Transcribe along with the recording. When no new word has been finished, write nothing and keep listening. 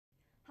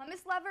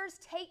Hummus lovers,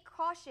 take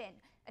caution.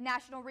 A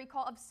national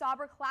recall of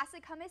Sabra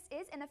classic hummus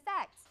is in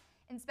effect.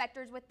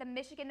 Inspectors with the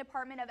Michigan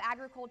Department of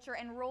Agriculture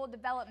and Rural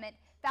Development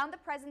found the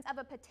presence of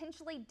a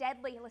potentially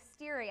deadly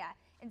listeria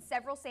in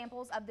several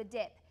samples of the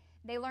dip.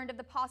 They learned of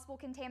the possible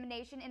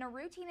contamination in a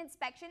routine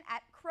inspection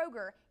at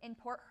Kroger in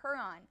Port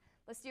Huron.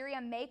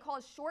 Listeria may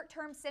cause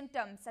short-term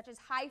symptoms such as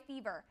high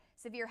fever,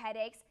 severe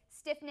headaches,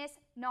 stiffness,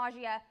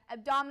 nausea,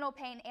 abdominal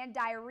pain, and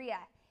diarrhea.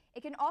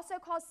 It can also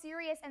cause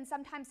serious and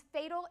sometimes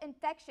fatal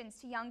infections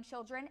to young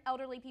children,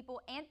 elderly people,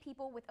 and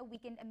people with a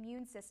weakened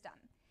immune system.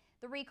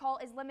 The recall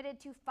is limited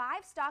to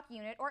 5 stock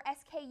unit or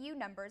SKU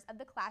numbers of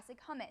the classic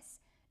hummus.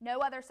 No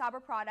other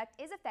Sabra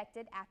product is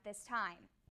affected at this time.